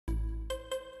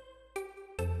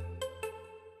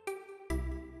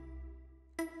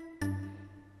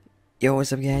Yo,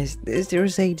 what's up guys? This is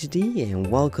TerasHD and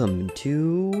welcome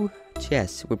to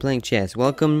chess. We're playing chess.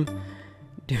 Welcome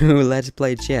to Let's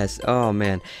Play Chess. Oh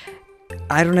man,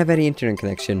 I don't have any internet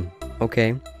connection,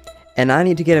 okay? And I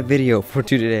need to get a video for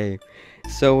today.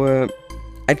 So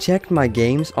I checked my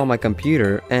games on my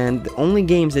computer, and the only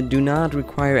games that do not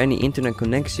require any internet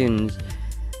connections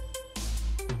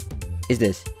is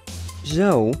this.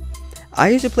 So I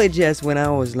used to play chess when I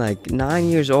was like 9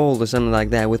 years old or something like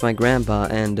that with my grandpa,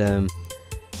 and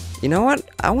you know what?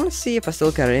 I want to see if I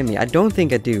still got it in me. I don't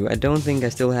think I do. I don't think I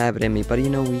still have it in me, but you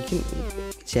know, we can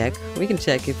check. We can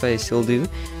check if I still do.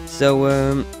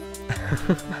 So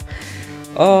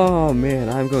oh man,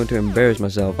 I'm going to embarrass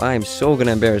myself. I'm so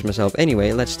gonna embarrass myself.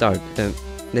 Anyway, let's start. There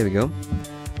we go.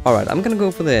 Alright, I'm gonna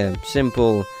go for the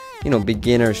simple, you know,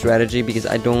 beginner strategy because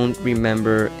I don't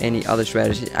remember any other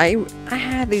strategy. I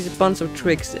had these bunch of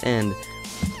tricks and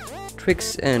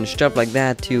stuff like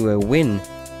that to win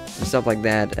and stuff like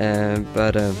that,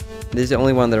 but this is the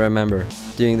only one that I remember.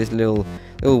 Doing this little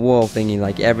wall thingy,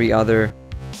 like every other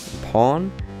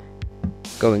pawn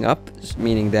going up,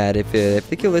 meaning that if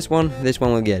they kill this one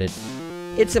will get it.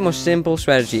 It's the most simple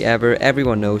strategy ever.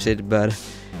 Everyone knows it, but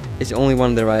it's the only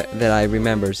one that I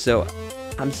remember. So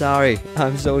I'm sorry.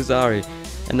 I'm so sorry.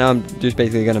 And now I'm just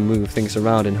basically gonna move things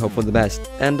around and hope for the best.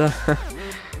 And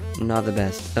not the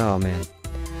best. Oh man.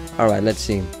 Alright, let's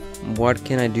see. What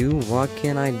can I do? What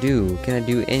can I do? Can I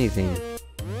do anything?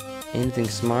 Anything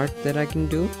smart that I can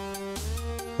do?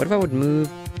 What if I would move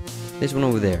this one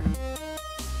over there?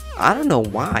 I don't know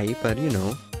why, but you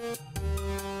know.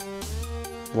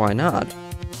 Why not?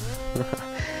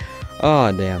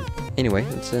 Oh damn. Anyway,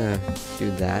 let's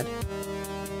do that.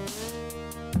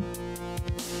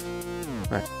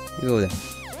 Alright, you go there.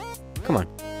 Come on.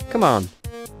 Come on.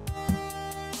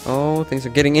 Oh, things are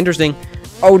getting interesting.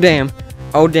 Oh, damn.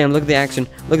 Oh, damn. Look at the action.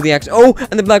 Look at the action. Oh,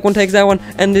 and the black one takes that one.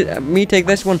 And me take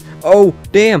this one. Oh,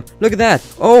 damn. Look at that.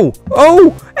 Oh,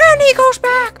 oh. And he goes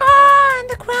back. Oh, and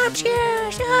the crowd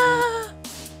cheers. Ah.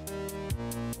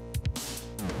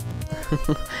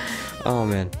 Oh,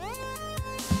 man.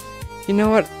 You know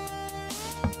what?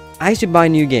 I should buy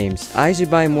new games. I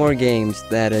should buy more games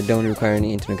that don't require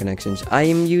any internet connections. I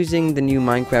am using the new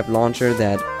Minecraft launcher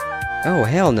that... Oh,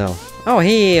 hell no. Oh,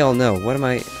 hell no. What am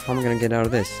I... How am I gonna get out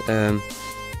of this? Can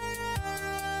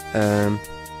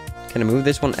I move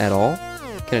this one at all?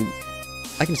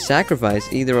 I can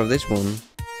sacrifice either of these ones,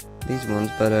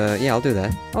 but yeah, I'll do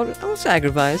that. I'll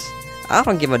sacrifice. I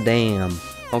don't give a damn.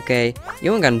 Okay?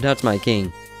 You ain't gonna touch my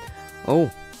king. Oh.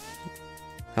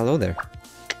 Hello there.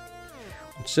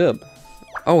 What's up?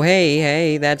 Oh,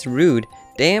 hey, that's rude.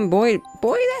 Damn, boy,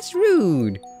 that's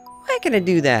rude. Why gotta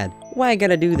do that? Why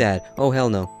gotta do that? Oh, hell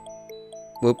no.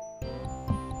 Whoop.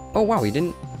 Oh, wow, he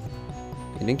didn't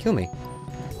kill me.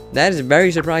 That is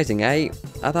very surprising. I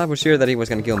thought for sure that he was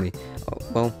gonna kill me. Oh,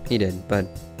 well, he did, but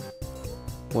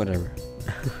whatever.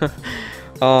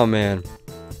 Oh, man.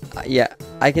 Yeah,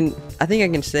 I think I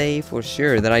can say for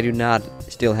sure that I do not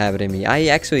still have it in me. I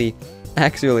actually,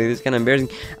 this is kind of embarrassing.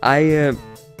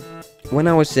 When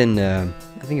I was in, I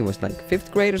think it was like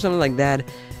 5th grade or something like that,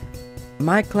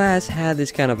 my class had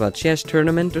this kind of a chess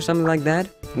tournament or something like that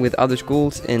with other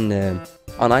schools in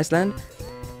on Iceland,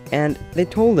 and they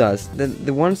told us that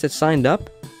the ones that signed up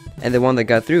and the one that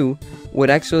got through would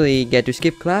actually get to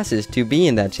skip classes to be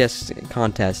in that chess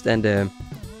contest, and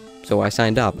so I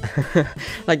signed up.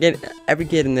 Like every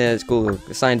kid in the school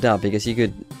signed up because you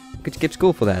could skip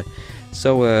school for that.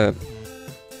 So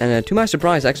and to my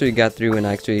surprise, I actually got through and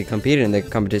actually competed in the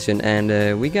competition,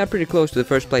 and we got pretty close to the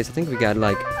 1st place. I think we got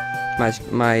like,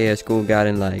 my school got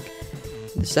in like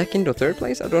the 2nd or 3rd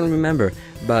place, I don't remember,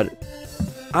 but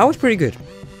I was pretty good.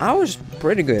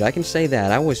 I can say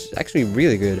that. I was actually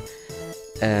really good,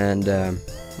 and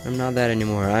I'm not that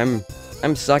anymore. I'm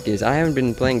suckies. I haven't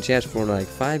been playing chess for like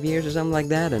 5 years or something like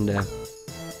that, and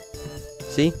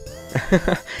see?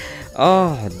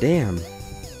 Oh, damn.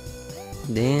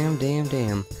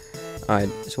 Damn. Alright,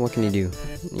 so what can you do?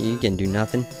 You can do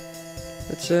nothing.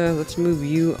 Let's move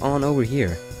you on over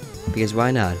here. Because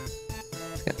why not?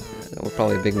 That was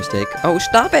probably a big mistake. Oh,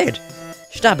 stop it!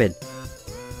 Stop it!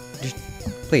 Just,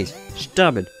 please,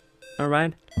 stop it.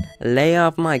 Alright? Lay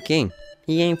off my king.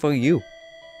 He ain't for you.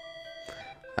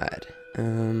 Alright,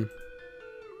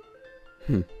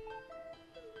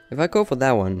 If I go for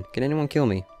that one, can anyone kill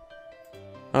me?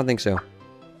 I don't think so.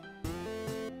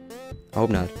 I hope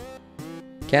not.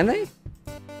 Can they?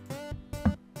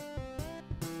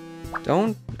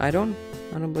 I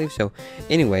don't believe so.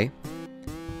 Anyway.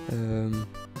 This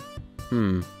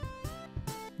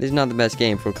is not the best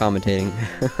game for commentating.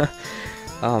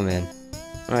 Oh man.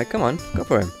 Alright, come on. Go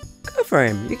for him. Go for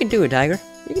him. You can do it, Tiger.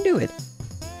 You can do it.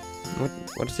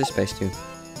 What is this supposed to?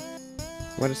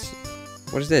 What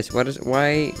is this?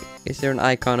 Why is there an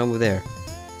icon over there?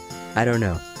 I don't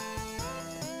know.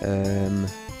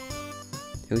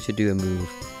 Who should do a move?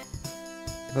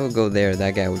 If I would go there,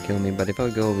 that guy would kill me. But if I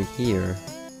would go over here,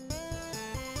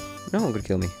 no one could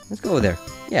kill me. Let's go over there.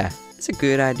 Yeah, that's a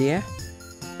good idea.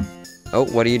 Oh,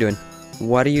 what are you doing?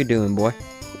 What are you doing, boy?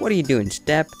 What are you doing?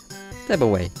 Step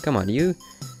away. Come on, you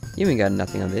ain't got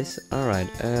nothing on this. Alright,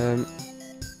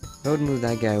 if I would move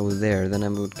that guy over there, then I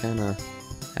would kinda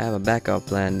have a backup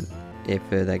plan if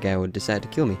that guy would decide to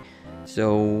kill me.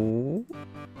 So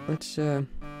let's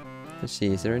see,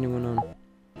 is there anyone on?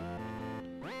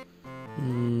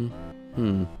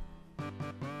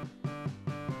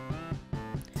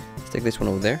 Let's take this one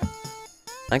over there.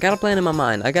 I got a plan in my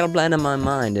mind.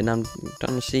 And I'm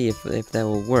trying to see if that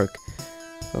will work.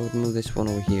 I would move this one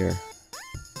over here.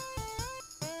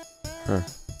 Huh.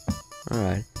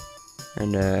 Alright.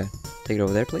 And take it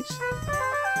over there, please.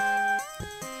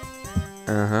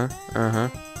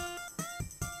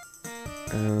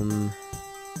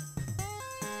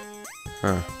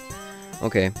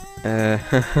 Okay.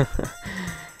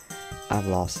 I've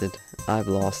lost it.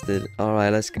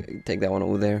 Alright, let's take that one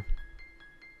over there.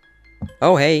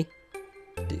 Oh, hey.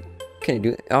 Can you do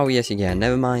it? Oh, yes, you can.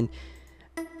 Never mind.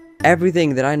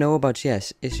 Everything that I know about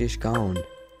chess is just gone.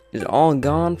 It's all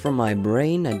gone from my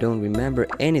brain. I don't remember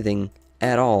anything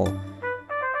at all.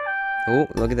 Oh,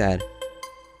 look at that.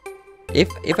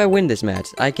 If I win this match,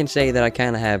 I can say that I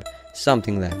kind of have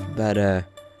something left. But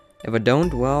if I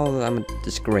don't, well, I'm a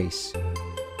disgrace.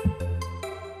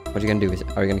 What you gonna do?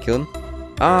 Are you gonna kill him?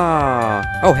 Ah!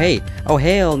 Oh, hey! Oh,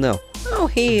 hell no! Oh,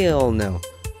 hell no!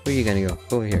 Where are you gonna go?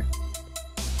 Over here.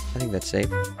 I think that's safe.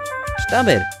 Stop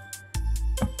it!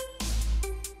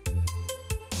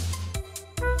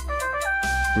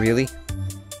 Really?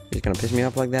 You're just gonna piss me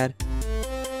off like that?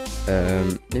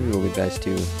 Maybe it will be best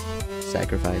to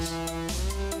sacrifice.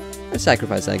 Let's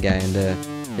sacrifice that guy, and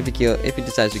if he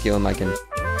decides to kill him, I can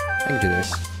do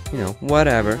this. You know,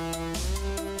 whatever.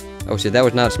 Oh shit, that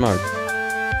was not smart.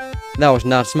 That was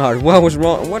not smart. What was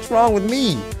wrong? What's wrong with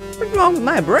me? What's wrong with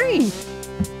my brain?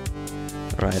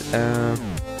 Alright,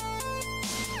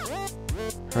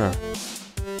 huh.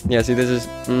 Yeah, see, this is,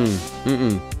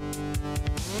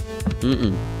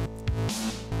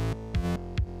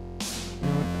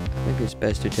 Maybe it's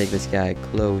best to take this guy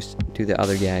close to the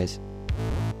other guys.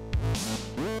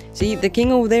 See, the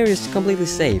king over there is completely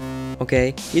safe,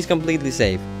 okay? He's completely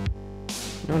safe.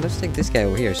 No, let's take this guy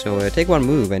over here. So, take one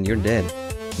move and you're dead,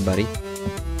 buddy.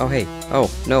 Oh, hey.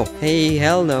 Oh, no. Hey,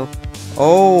 hell no.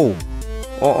 Oh.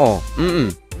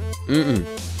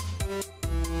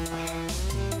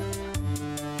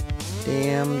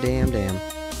 Damn.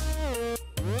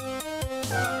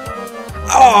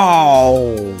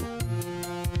 Oh!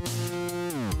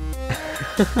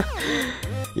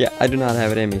 Yeah, I do not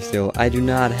have it in me still. I do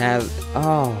not have...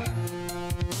 Oh.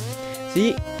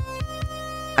 See?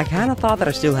 I kind of thought that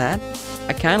I still had.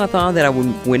 I kind of thought that I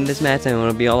would win this match and I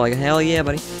would be all like, hell yeah,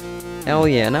 buddy. Hell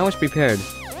yeah. And I was prepared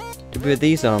to put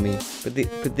these on me.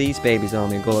 Put these babies on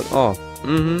me and go like, oh,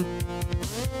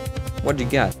 what you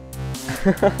got?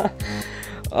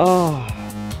 Oh.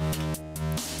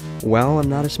 Well, I'm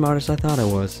not as smart as I thought I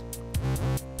was.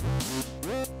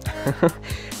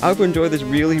 I hope you enjoyed this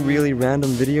really random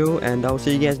video, and I'll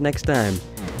see you guys next time.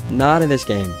 Not in this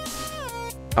game.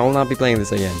 I will not be playing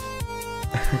this again.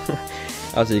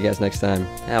 I'll see you guys next time.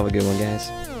 Have a good one,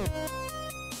 guys.